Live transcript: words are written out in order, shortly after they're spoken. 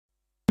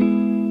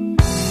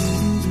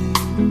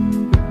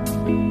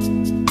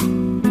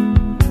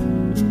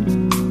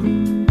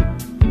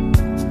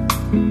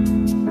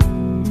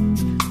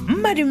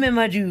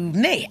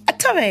madume a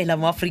thabela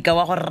mo Afrika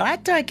wa go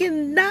rata ke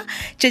nna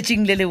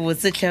tšatšing le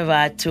botse hle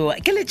batho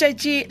ke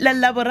letšatši la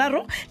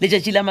laboraro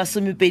letšatši la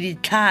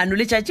 25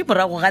 letšatši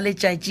morago ga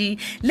letšatši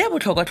le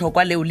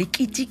botlhokwa leo le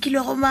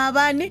ketekilwe go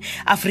maabane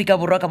Afrika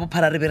borwa ka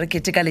bophara re be re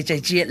keteka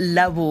letšatši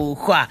la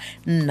bogwa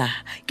nna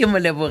ke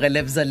moleboge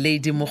lebza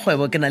lady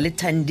mogwebo ke na le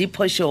Thandi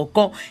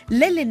Phoshoko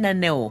le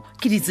lenaneo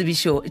ke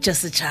Ditsebišo tša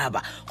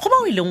setšhaba go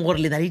ba o ileng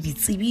gore le na le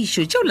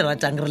ditsebišo tšeo le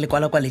ratang re le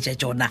kwala tša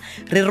tšona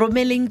re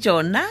romeleng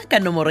tšona ka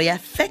nomoro ya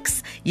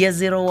fax ya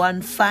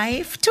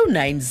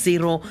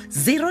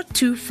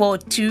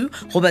 015-290-0242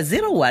 goba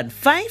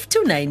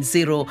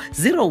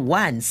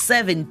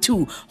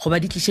 015-290-0172 goba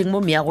di tlišeng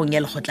mo meagong ya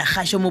lekgotla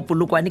kgašo mo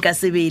Polokwane ka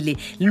Sebele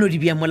le no di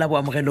bia mola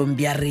boamogelong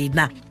bja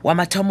rena wa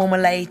mathomo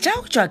molaetša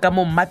o tšwa ka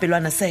mo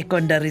Mmapelwana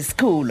Secondary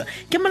School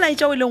ke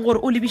molaetša o leng gore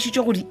o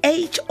lebišitšwe go di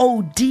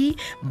HOD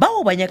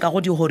bao ba nyaka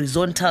go di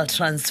horizontal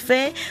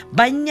transfer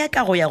ba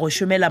nyaka go ya go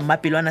šomela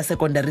Mmapelwana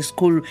Secondary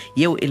School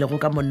yeo e lego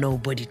ka mo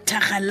nobody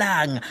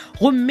thagalang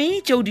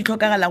gomme tšeo di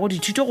tlhokagalago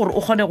dithuto gore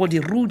o kgone go di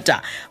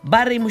ruta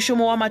ba re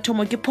mošomo wa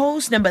mathomo ke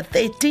post number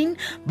 13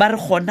 ba re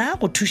gona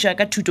go thuša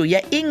ka thuto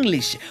ya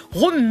English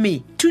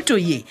gomme thuto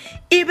ye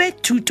e be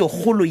thuto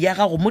kgolo ya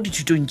gago mo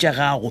dithutong tša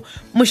gago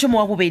mošomo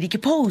wa bobedi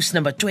ke post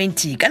number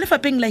 20 ka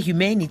lefapeng la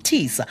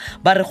humanities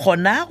ba re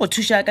gona go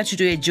thuša ka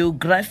thuto ya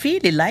geography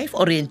le life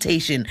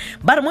orientation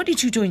ba re mo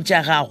dithutong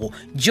tša gago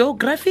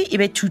geography e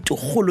be thuto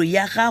kgolo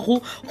ya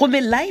gago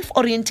gomme life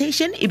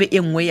orientation e be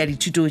e nngwe ya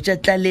dithuto tša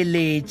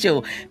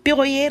tlaleletšo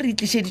pego ye re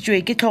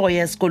tlišeditšwe ke tlhogo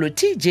ya sekolo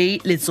TJ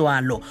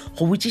Letswalo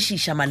go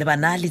botšišiša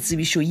malebana le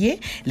tsebišo ye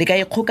le ka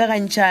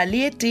ikgokagantšha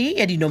le ete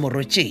ya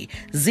dinomoro tše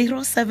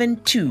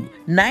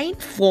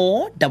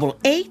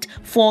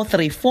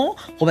 072-9488-434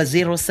 goba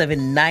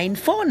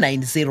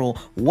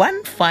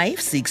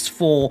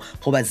 079-490-1564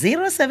 goba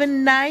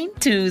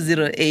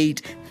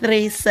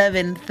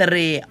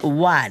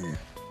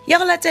 079-208-3731 ya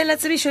go latela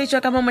tsebišo e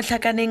tšwa ka mo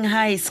Mohlakaneng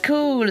High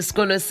School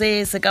sekolo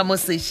se ka mo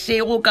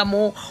Seshego ka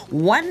mo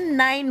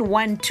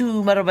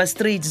 1912 Maroba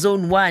Street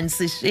Zone 1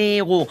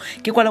 Seshego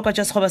ke kwala kwa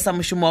tša sekgoba sa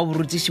mošomo wa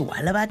borutiši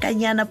wa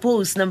lebakanyana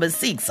post number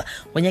 6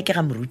 go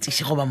nyakega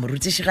morutiši goba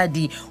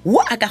morutišigadi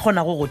wo a ka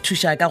kgonago go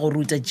thuša ka go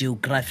ruta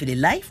geography le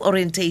life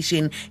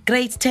orientation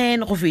grade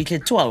 10 go fihle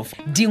 12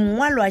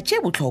 dingwalwa tše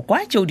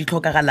botlhokwa tšeo di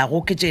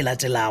tlhokagalago ke tše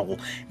latelago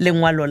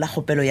lengwalo la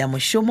kgopelo ya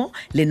mošomo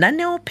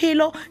lenaneo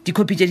phelo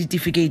dikopi tša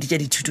ditefikeiti tša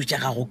dithuto tša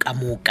gago ka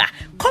moka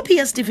copy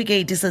ya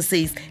certificate sa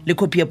says le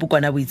copy ya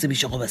pukwana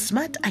boitsebišo goba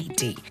smart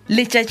ID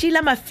letšatši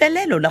la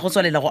mafelelo la go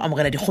tswalela go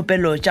amogela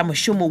dikgopelo tša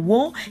mošomo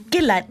wo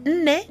ke la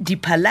 4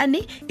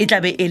 Diphalane e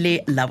tlabe e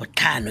le la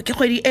botlhano ke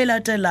kgwedi e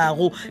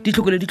latelago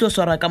ditlhokelo di tlo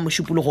swara ka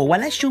mošupologo wa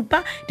la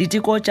šupa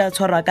diteko tša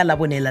tshwarwa ka la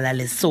bonela la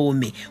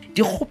lesome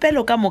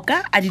dikgopelo ka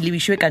moka a di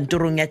lebišwe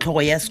kantorong ya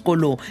tlhogo ya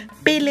sekolo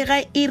pele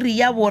ga iri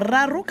ya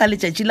boraro ka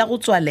letšatši la go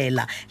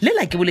tswalela le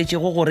la ke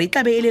boletšego gore e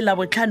tlabe e le la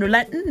botlhano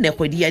la 4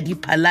 kgwedi ya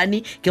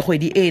Diphalane ke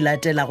kgwedi e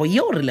latelago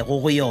yeo re lego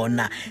go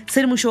yona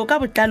sedimošo ka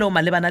botlalo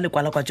malebana le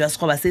kwalakwatšo ya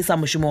sekgoba se sa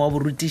mošomo wa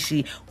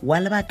borutiši wa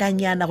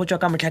lebakanyana go tšwa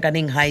ka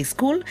Mohlakaneng High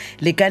School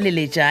le ka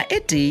leletša e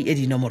tee ya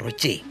dinomoro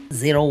tše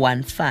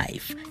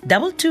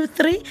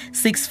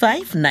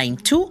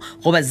 015-223-6592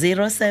 goba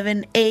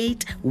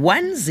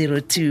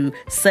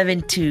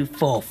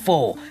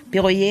 078-102-7244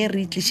 pego ye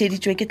re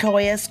tlišeditšwe ke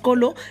tlhogo ya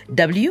sekolo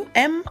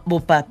WM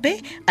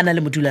Bopape a na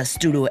le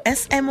modulasetulo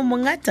SM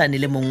Mongatane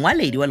le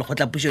mongwaledi wa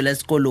lekgotlapušo la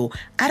sekolo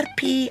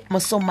RP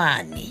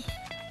Mosomane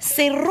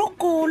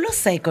Serokolo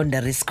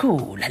Secondary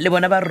School le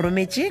bona ba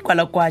rometše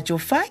kwala kwatšo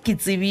fa ke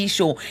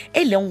tsebišo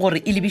e leng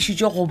gore e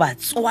lebišitšwe go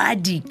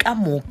batswadi ka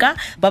moka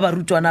ba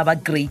barutwana ba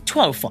grade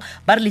 12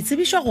 ba re le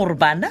tsebišwa gore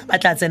bana ba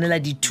tla tsenela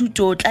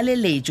dithuto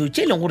tlaleletšo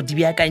tše e leng gore di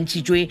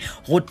beakantšhitšwe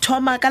go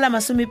thoma ka la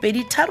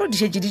 23 di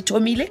šetše di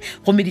thomile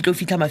gomme di tlo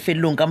fitlha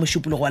mafelelong ka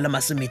mošupologo wa la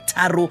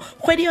 30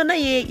 kgwedi yona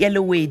ye ya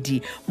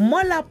lewedi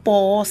mola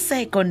Po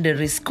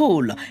Secondary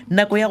School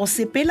nako ya go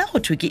sepela go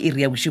thwe ke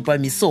iri ya bošupa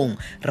mesong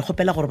re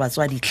kgopela gore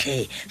batswadi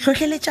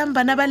tlhotlheletšang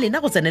bana ba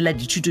lena go tsenela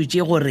dithuto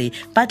tše gore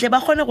ba tle ba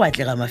kgone go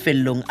atlega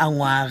mafelelong a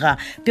ngwaga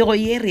pego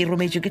ye re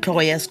rometšwe ke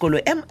tlhogo ya sekolo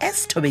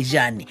MS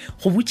Thobejane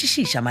go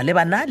botšišiša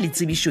malebana le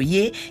tsebišo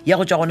ye ya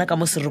go tšwa gona ka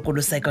mo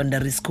Serokolo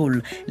Secondary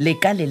School le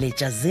ka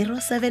leletša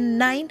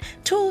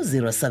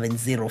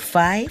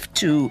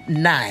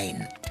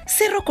 079-2070-529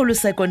 Serokolo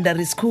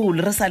Secondary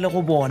School re sa le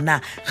go bona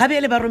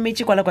gabe le ba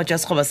rometše kwala kwa tša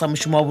sekgoba sa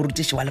mošomo wa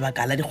borutiši wa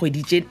lebaka la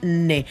dikgwedi tše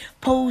 4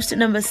 post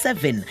number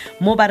 7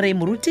 mo ba re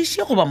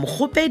morutiši goba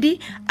mokgopedi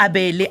a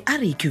be le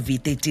RQ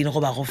 13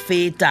 goba go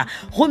feta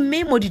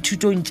gomme mo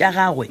dithutong tša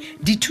gagwe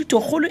dithuto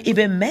kgolo e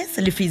be math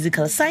le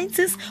physical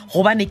sciences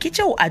gobane ke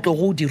tšeo a tlo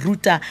go di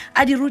ruta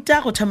a di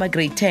ruta go thoma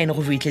grade 10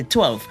 go fihle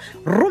 12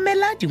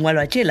 romela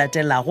dingwalwa tše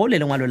latelago le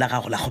lengwalo la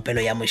gago la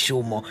kgopelo ya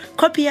mošomo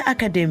copy ya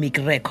academic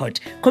record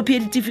copy ya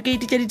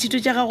ditefikeiti tša dithuto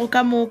tša gago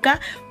ka moka,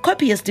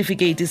 copy ya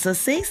certificate sa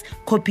 6,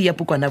 copy ya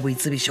pukwana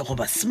boitsebišo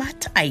goba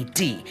smart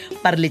ID.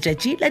 Ba re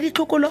letšatši la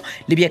ditlhokolo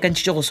le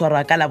beakantšitše go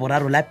swarwa ka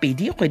laboraro la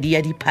 2 kgwedi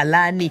ya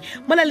Diphalane,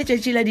 mola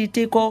letšatši la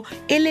diteko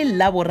e le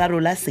laboraro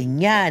la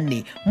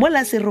Senyane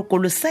mola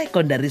Serokolo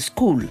Secondary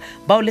School.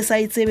 Bao le sa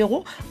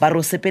itsebego ba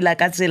ro sepela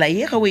ka tsela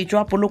ye ge o e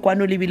tšwa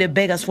Polokwane lebile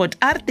Begersford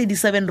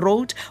R37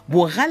 Road,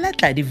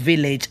 Bogalatladi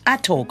Village,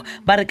 Atok.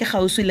 Ba re ke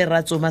kgauswi le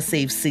Ratsoma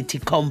Safe City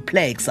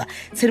Complex.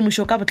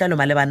 Tshedimošo ka botlalo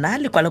malebana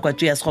le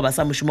kwalakwatšo ya sekgoba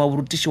sa mošomo wa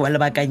borutiši wa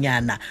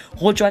lebakanyana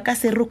go tšwa ka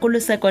Serokolo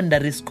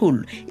Secondary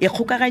School e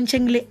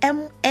kgokagantšheng le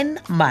MN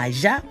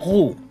Maja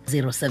go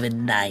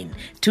 079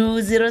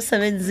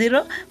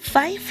 2070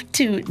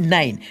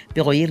 529.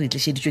 Pego ye re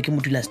tlišeditšwe ke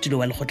modulasetulo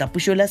wa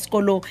lekgotlapušo la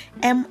sekolo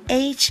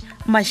MH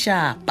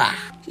Mashapa.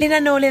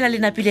 Lenaneo lela le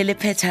napile le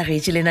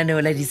phethagetše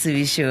lenaneo la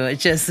ditsebišo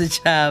tša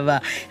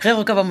setšhaba. Ge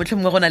go ka ba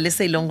mohlomongwe go na le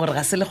se e leng gore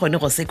ga se le kgone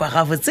go sekwa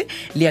gabotse,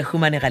 le ya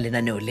humanega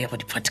lenaneo le go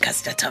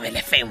di-podcast tša Thobela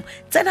FM.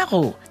 Tsena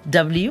go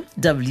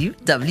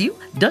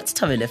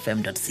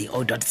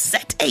www.thobelafm.co.za.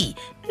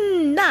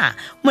 Nna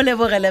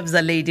molebogele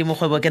bza lady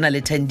mokgwebo ke na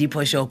le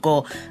Thandipo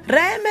Shoko.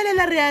 Re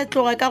emelela re a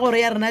tloga ka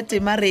gore ya rena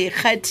tema re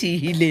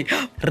kgathile.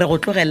 Re go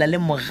tlogela le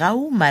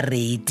Mogau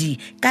Maredi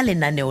ka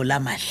lenaneo la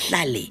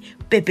mahlale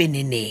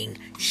pepeneneng.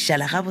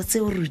 Šala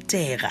gabotse o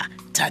rutega.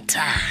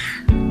 Tata.